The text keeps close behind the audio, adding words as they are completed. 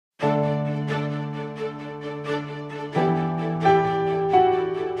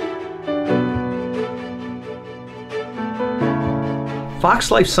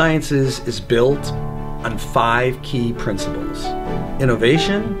Foxx Life Sciences is built on 5 key principles: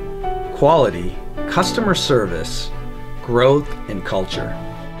 innovation, quality, customer service, growth, and culture.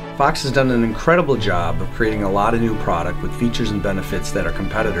 Foxx has done an incredible job of creating a lot of new product with features and benefits that our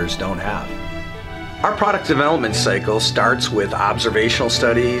competitors don't have. Our product development cycle starts with observational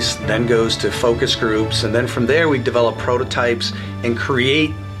studies, then goes to focus groups, and then from there we develop prototypes and create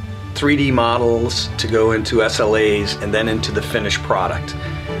 3D models to go into SLAs and then into the finished product.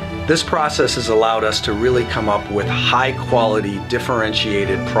 This process has allowed us to really come up with high quality,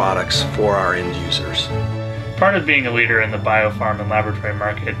 differentiated products for our end users. Part of being a leader in the biopharm and laboratory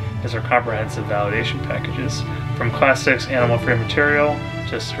market is our comprehensive validation packages, from Class 6 animal-free material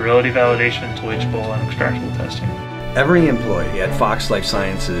to sterility validation to leachable and extractable testing. Every employee at Foxx Life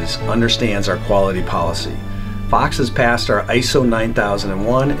Sciences understands our quality policy. Foxx has passed our ISO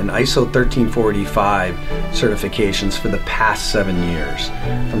 9001 and ISO 13485 certifications for the past 7 years.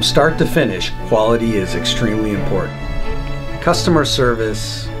 From start to finish, quality is extremely important. Customer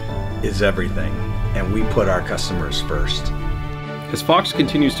service is everything, and we put our customers first. As Foxx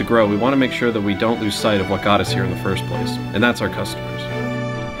continues to grow, we want to make sure that we don't lose sight of what got us here in the first place, and that's our customers.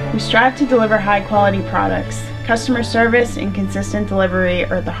 We strive to deliver high-quality products. Customer service and consistent delivery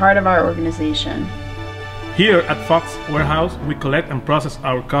are at the heart of our organization. Here at Foxx Warehouse, we collect and process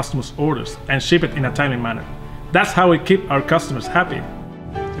our customers' orders and ship it in a timely manner. That's how we keep our customers happy.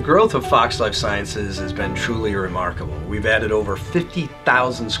 The growth of Foxx Life Sciences has been truly remarkable. We've added over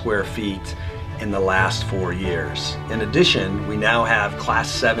 50,000 square feet in the last 4 years. In addition, we now have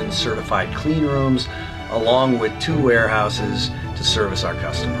Class 7 certified clean rooms, along with 2 warehouses to service our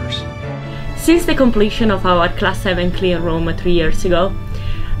customers. Since the completion of our Class 7 clean room 3 years ago,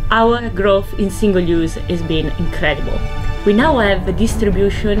 our growth in single-use has been incredible. We now have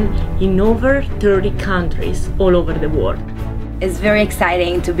distribution in over 30 countries all over the world. It's very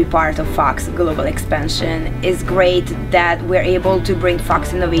exciting to be part of Foxx global expansion. It's great that we're able to bring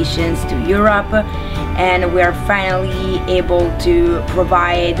Foxx innovations to Europe, and we're finally able to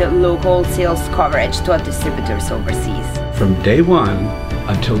provide local sales coverage to our distributors overseas. From day one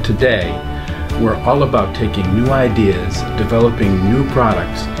until today, we're all about taking new ideas, developing new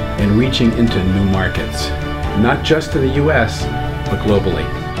products, and reaching into new markets, not just in the US, but globally.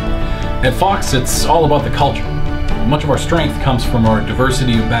 At Foxx, it's all about the culture. Much of our strength comes from our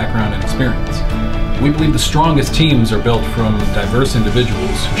diversity of background and experience. We believe the strongest teams are built from diverse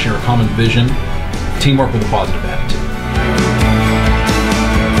individuals who share a common vision, teamwork with a positive attitude.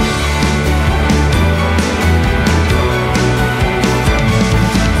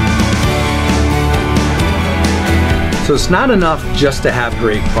 So it's not enough just to have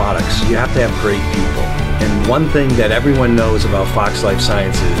great products, you have to have great people. And one thing that everyone knows about Foxx Life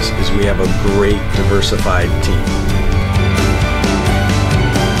Sciences is we have a great diversified team.